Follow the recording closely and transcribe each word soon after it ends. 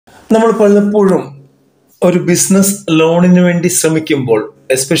നമ്മൾ പലപ്പോഴും ഒരു ബിസിനസ് ലോണിന് വേണ്ടി ശ്രമിക്കുമ്പോൾ,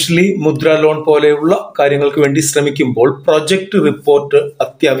 എസ്പെഷ്യലി മുദ്ര ലോൺ പോലെയുള്ള കാര്യങ്ങൾക്ക് വേണ്ടി ശ്രമിക്കുമ്പോൾ പ്രൊജക്ട് റിപ്പോർട്ട്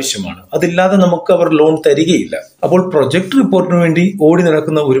അത്യാവശ്യമാണ്. അതില്ലാതെ നമുക്ക് അവർ ലോൺ തരികയില്ല. അപ്പോൾ പ്രൊജക്ട് റിപ്പോർട്ടിന് വേണ്ടി ഓടി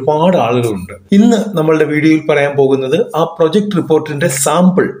നടക്കുന്ന ഒരുപാട് ആളുകളുണ്ട്. ഇന്ന് നമ്മളുടെ വീഡിയോയിൽ പറയാൻ പോകുന്നത് ആ പ്രൊജക്ട് റിപ്പോർട്ടിന്റെ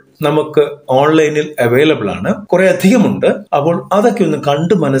സാമ്പിൾ നമുക്ക് ഓൺലൈനിൽ അവൈലബിൾ ആണ്. കുറെ അധികമുണ്ട്. അപ്പോൾ അതൊക്കെ ഒന്ന്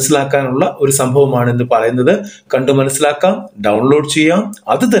കണ്ടു മനസ്സിലാക്കാനുള്ള ഒരു സംഭവമാണ് ഇന്ന് പറയുന്നത്. കണ്ടു മനസ്സിലാക്കാം, ഡൗൺലോഡ് ചെയ്യാം,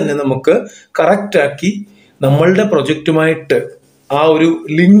 അത് തന്നെ നമുക്ക് കറക്റ്റ് ആക്കി നമ്മളുടെ പ്രൊജക്റ്റുമായിട്ട് ആ ഒരു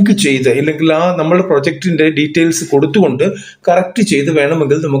ലിങ്ക് ചെയ്ത്, ഇല്ലെങ്കിൽ ആ നമ്മളുടെ പ്രൊജക്ടിന്റെ ഡീറ്റെയിൽസ് കൊടുത്തുകൊണ്ട് കറക്റ്റ് ചെയ്ത്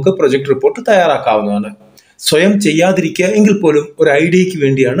വേണമെങ്കിൽ നമുക്ക് പ്രൊജക്ട് റിപ്പോർട്ട് തയ്യാറാക്കാവുന്നതാണ്. സ്വയം ചെയ്യാതിരിക്കുക എങ്കിൽ പോലും ഒരു ഐഡിയക്ക്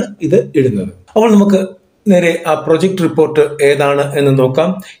വേണ്ടിയാണ് ഇത് ഇടുന്നത്. അപ്പോൾ നമുക്ക് നേരെ ആ പ്രൊജക്ട് റിപ്പോർട്ട് ഏതാണ് എന്ന് നോക്കാം.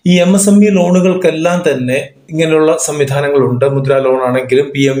 ഈ MSME ലോണുകൾക്കെല്ലാം തന്നെ ഇങ്ങനെയുള്ള സംവിധാനങ്ങളുണ്ട്. മുദ്ര ലോൺ ആണെങ്കിലും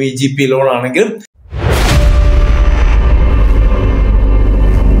PMEGP ലോൺ ആണെങ്കിലും.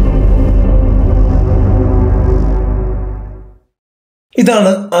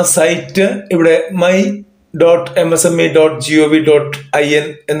 ഇതാണ് ആ സൈറ്റ്. ഇവിടെ my.msme.gov.in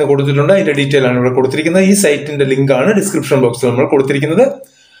എന്ന് കൊടുത്തിട്ടുണ്ട്. അതിന്റെ ഡീറ്റെയിൽ ആണ് ഇവിടെ കൊടുത്തിരിക്കുന്നത്. ഈ സൈറ്റിന്റെ ലിങ്ക് ആണ് ഡിസ്ക്രിപ്ഷൻ ബോക്സിൽ നമ്മൾ കൊടുത്തിരിക്കുന്നത്.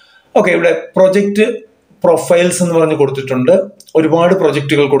 ഓക്കെ, ഇവിടെ പ്രൊജക്ട് പ്രൊഫൈൽസ് എന്ന് പറഞ്ഞ് കൊടുത്തിട്ടുണ്ട്. ഒരുപാട്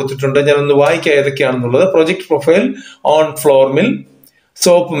പ്രൊജക്ടുകൾ കൊടുത്തിട്ടുണ്ട്. ഞാനൊന്ന് വായിക്കാം ഏതൊക്കെയാണെന്നുള്ളത്. Project profile on floor mill,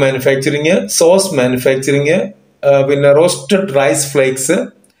 soap manufacturing, sauce manufacturing, പിന്നെ റോസ്റ്റഡ് റൈസ് ഫ്ലേക്സ്,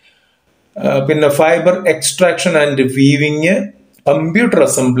 പിന്നെ fibre extraction and weaving, computer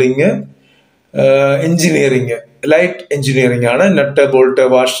assembling, engineering, light engineering ആണ്. നട്ട്, ബോൾട്ട്,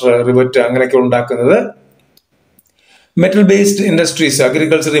 വാഷർ, റിവറ്റ് അങ്ങനെയൊക്കെ ഉണ്ടാക്കുന്നത്. Metal based industries,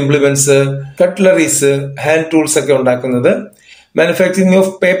 agriculture implements, cutleries, hand tools ഒക്കെ ഉണ്ടാക്കുന്നത്. Manufacturing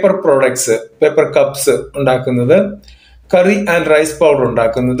of paper products, paper cups ഉണ്ടാക്കുന്നത്. Curry and rice powder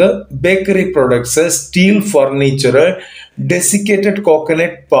ഉണ്ടാക്കുന്നത്. Bakery products, steel furniture, desiccated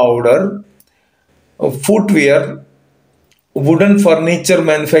coconut powder, footwear, wooden furniture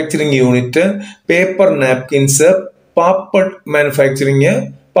manufacturing unit, paper napkins, papad manufacturing,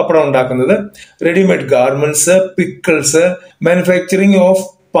 പപ്പടം ഉണ്ടാക്കുന്നത്. Readymade garments, pickles, manufacturing of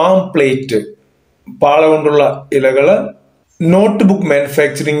palm plate, പാള കൊണ്ടുള്ള ഇലകള്, note book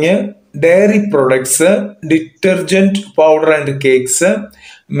manufacturing, diary products, detergent powder and cakes,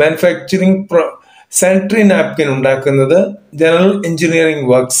 manufacturing sanitary napkin ഉണ്ടാക്കുന്നത്, general engineering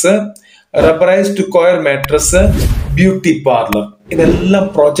works, rubberised coir mattress, beauty parlour. ഇതെല്ലാം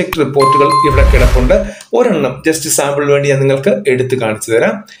project റിപ്പോർട്ടുകൾ ഇവിടെ കിടപ്പുണ്ട്. ഒരെണ്ണം just സാമ്പിളിന് വേണ്ടി ഞാൻ നിങ്ങൾക്ക് എടുത്ത് കാണിച്ചു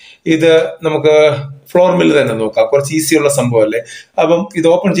തരാം. ഇത് നമുക്ക് ഫ്ലോർ മില്ല് തന്നെ നോക്കാം. കുറച്ച് ഈസിയുള്ള സംഭവമല്ലേ. അപ്പം ഇത്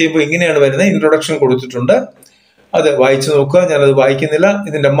ഓപ്പൺ ചെയ്യുമ്പോൾ ഇങ്ങനെയാണ് വരുന്നത്. ഇൻട്രൊഡക്ഷൻ കൊടുത്തിട്ടുണ്ട്. അത് വായിച്ചു നോക്കുക. ഞാനത് വായിക്കുന്നില്ല.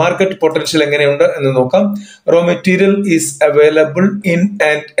 ഇതിന്റെ മാർക്കറ്റ് പൊട്ടൻഷ്യൽ എങ്ങനെയുണ്ട് എന്ന് നോക്കാം. Raw material is available in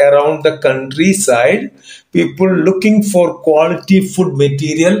and around the country side. People looking for quality food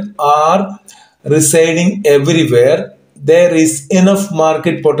material R residing everywhere. There is enough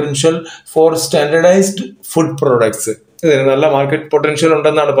market potential for standardized food products. ഇതിന് നല്ല മാർക്കറ്റ് പൊട്ടൻഷ്യൽ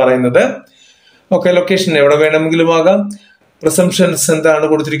ഉണ്ടെന്നാണ് പറയുന്നത്. Okay, location എവിടെ വേണമെങ്കിലും ആകാം. Presumptions എന്താണ്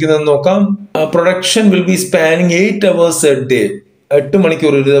കൊടുത്തിരിക്കുന്നത് നോക്കാം. Production will be spanning 8 hours a day. 8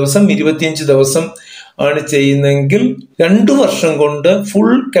 മണിക്കൂർ ഒരു ദിവസം, 25 ദിവസം ആണ് ചെയ്യുന്നതെങ്കിൽ 2 വർഷം കൊണ്ട്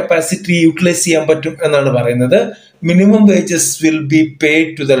ഫുൾ കപ്പാസിറ്റി യൂട്ടിലൈസ് ചെയ്യാൻ പറ്റും എന്നാണ് പറയുന്നത്. Minimum wages will be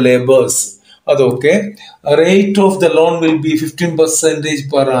paid to the labours. അതൊക്കെ. Rate of the loan will be 15%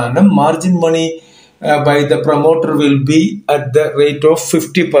 per annum. Margin money by the promoter will be at the rate of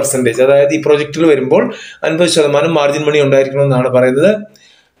 50%. അതായത് ഈ പ്രൊജക്റ്റിൽ വരുമ്പോൾ 50% മാർജിൻ മണി ഉണ്ടായിരിക്കണം എന്നാണ് പറയുന്നത്.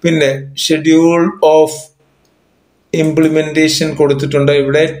 പിന്നെ ഷെഡ്യൂൾ ഓഫ് ഇംപ്ലിമെന്റേഷൻ കൊടുത്തിട്ടുണ്ട്.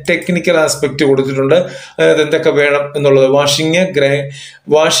 ഇവിടെ ടെക്നിക്കൽ ആസ്പെക്ട് കൊടുത്തിട്ടുണ്ട്. അതായത് എന്തൊക്കെ വേണം എന്നുള്ളത്. Washing,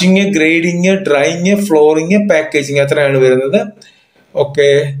 grading, drying, flooring, packaging, അത്രയാണ് വരുന്നത്. ഓക്കെ,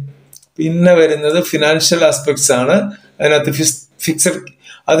 പിന്നെ വരുന്നത് ഫിനാൻഷ്യൽ ആസ്പെക്ട്സ് ആണ്.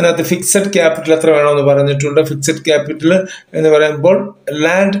 അതിനകത്ത് ഫിക്സഡ് ക്യാപിറ്റൽ എത്ര വേണമെന്ന് പറഞ്ഞിട്ടുണ്ട്. ഫിക്സഡ് ക്യാപിറ്റൽ എന്ന് പറയുമ്പോൾ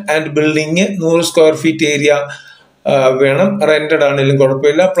land and building 100 square feet area വേണം. റെന്റഡ് ആണെങ്കിലും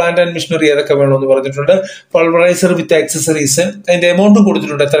കുഴപ്പമില്ല. പ്ലാന്റ് ആൻഡ് മെഷീനറി ഏതൊക്കെ വേണമെന്ന് പറഞ്ഞിട്ടുണ്ട്. പൾവറൈസർ വിത്ത് ആക്സസറീസ്, അതിന്റെ എമൗണ്ടും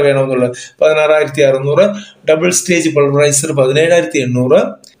കൊടുത്തിട്ടുണ്ട് എത്ര വേണമെന്നുള്ളത്. 16,600. Double stage pulveriser 17,800.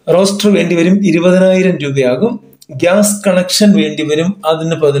 റോസ്റ്റർ വേണ്ടി വരും 20,000 രൂപയാകും. ഗ്യാസ് കണക്ഷൻ വേണ്ടി വരും,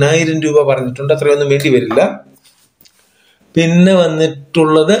 അതിന് 10,000 രൂപ പറഞ്ഞിട്ടുണ്ട്. അത്രയൊന്നും വേണ്ടി വരില്ല. പിന്നെ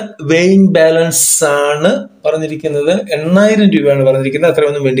വന്നിട്ടുള്ളത് വെയിങ് ബാലൻസ് ആണ് പറഞ്ഞിരിക്കുന്നത്. 8,000 രൂപയാണ് പറഞ്ഞിരിക്കുന്നത്.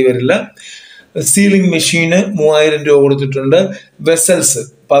 അത്രയൊന്നും വേണ്ടി വരില്ല. സീലിംഗ് മെഷീന് 3,000 രൂപ കൊടുത്തിട്ടുണ്ട്. വെസൽസ്,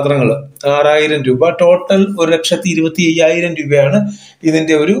 പാത്രങ്ങള് 6,000 രൂപ. ടോട്ടൽ 1,25,000 രൂപയാണ്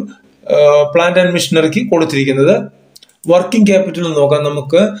ഇതിന്റെ ഒരു പ്ലാന്റ് ആൻഡ് മെഷീനറിക്ക് കൊടുത്തിരിക്കുന്നത്. വർക്കിംഗ് ക്യാപിറ്റൽ നോക്കാം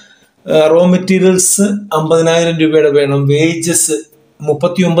നമുക്ക്. റോ മെറ്റീരിയൽസ് 50,000 രൂപയുടെ വേണം. വേജസ്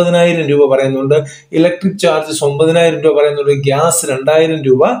 39,000 രൂപ പറയുന്നുണ്ട്, ഇലക്ട്രിക് ചാർജസ് 9,000 രൂപ പറയുന്നുണ്ട്, ഗ്യാസ് 2,000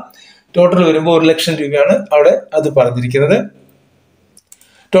 രൂപ, ടോട്ടൽ വരുമ്പോൾ 1 ലക്ഷം രൂപയാണ് അവിടെ അത് പറഞ്ഞിരിക്കുന്നത്.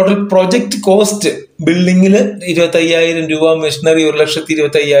 ടോട്ടൽ പ്രൊജക്ട് കോസ്റ്റ് ബിൽഡിങ്ങിൽ 25,000 രൂപ, മെഷീനറി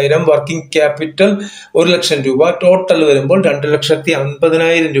 1,25,000, വർക്കിംഗ് ക്യാപിറ്റൽ 1 ലക്ഷം രൂപ, ടോട്ടൽ വരുമ്പോൾ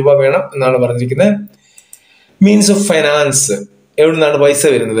 2,50,000 രൂപ വേണം എന്നാണ് പറഞ്ഞിരിക്കുന്നത്. മീൻസ് ഓഫ് ഫൈനാൻസ്, എവിടെ നിന്നാണ് പൈസ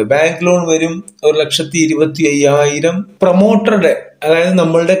വരുന്നത്? ബാങ്ക് ലോൺ വരും 1,25,000, പ്രൊമോട്ടറുടെ അതായത്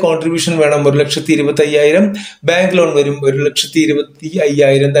നമ്മളുടെ കോൺട്രിബ്യൂഷൻ വേണം 1,25,000, ബാങ്ക് ലോൺ വരും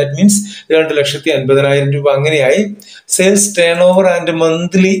 1,25,000, ദാറ്റ് മീൻസ് 2,50,000 രൂപ. അങ്ങനെയായി sales turn over and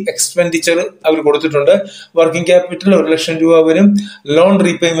monthly expenditure അവർ കൊടുത്തിട്ടുണ്ട്. വർക്കിംഗ് ക്യാപിറ്റൽ 1 ലക്ഷം രൂപ വരും, ലോൺ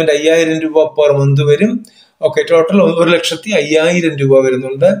റീപേയ്മെന്റ് 5,000 രൂപ പെർ മന്ത് വരും. ഓക്കെ, ടോട്ടൽ 1,05,000 രൂപ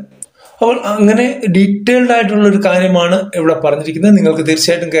വരുന്നുണ്ട്. അപ്പോൾ അങ്ങനെ ഡീറ്റെയിൽഡ് ആയിട്ടുള്ള ഒരു കാര്യമാണ് ഇവിടെ പറഞ്ഞിരിക്കുന്നത്. നിങ്ങൾക്ക്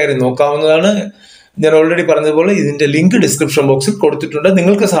തീർച്ചയായിട്ടും കയറി നോക്കാവുന്നതാണ്. ഞാൻ ഓൾറെഡി പറഞ്ഞതുപോലെ ഇതിന്റെ ലിങ്ക് ഡിസ്ക്രിപ്ഷൻ ബോക്സിൽ കൊടുത്തിട്ടുണ്ട്,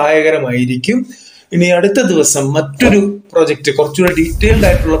 നിങ്ങൾക്ക് സഹായകരമായിരിക്കും. ഇനി അടുത്ത ദിവസം മറ്റൊരു പ്രോജക്റ്റ്, കുറച്ചുകൂടി ഡീറ്റെയിൽഡ്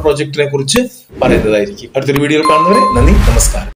ആയിട്ടുള്ള പ്രോജക്റ്റിനെ കുറിച്ച് പറയുന്നതായിരിക്കും. അടുത്തൊരു വീഡിയോയിൽ കാണുന്നവരെ നന്ദി, നമസ്കാരം.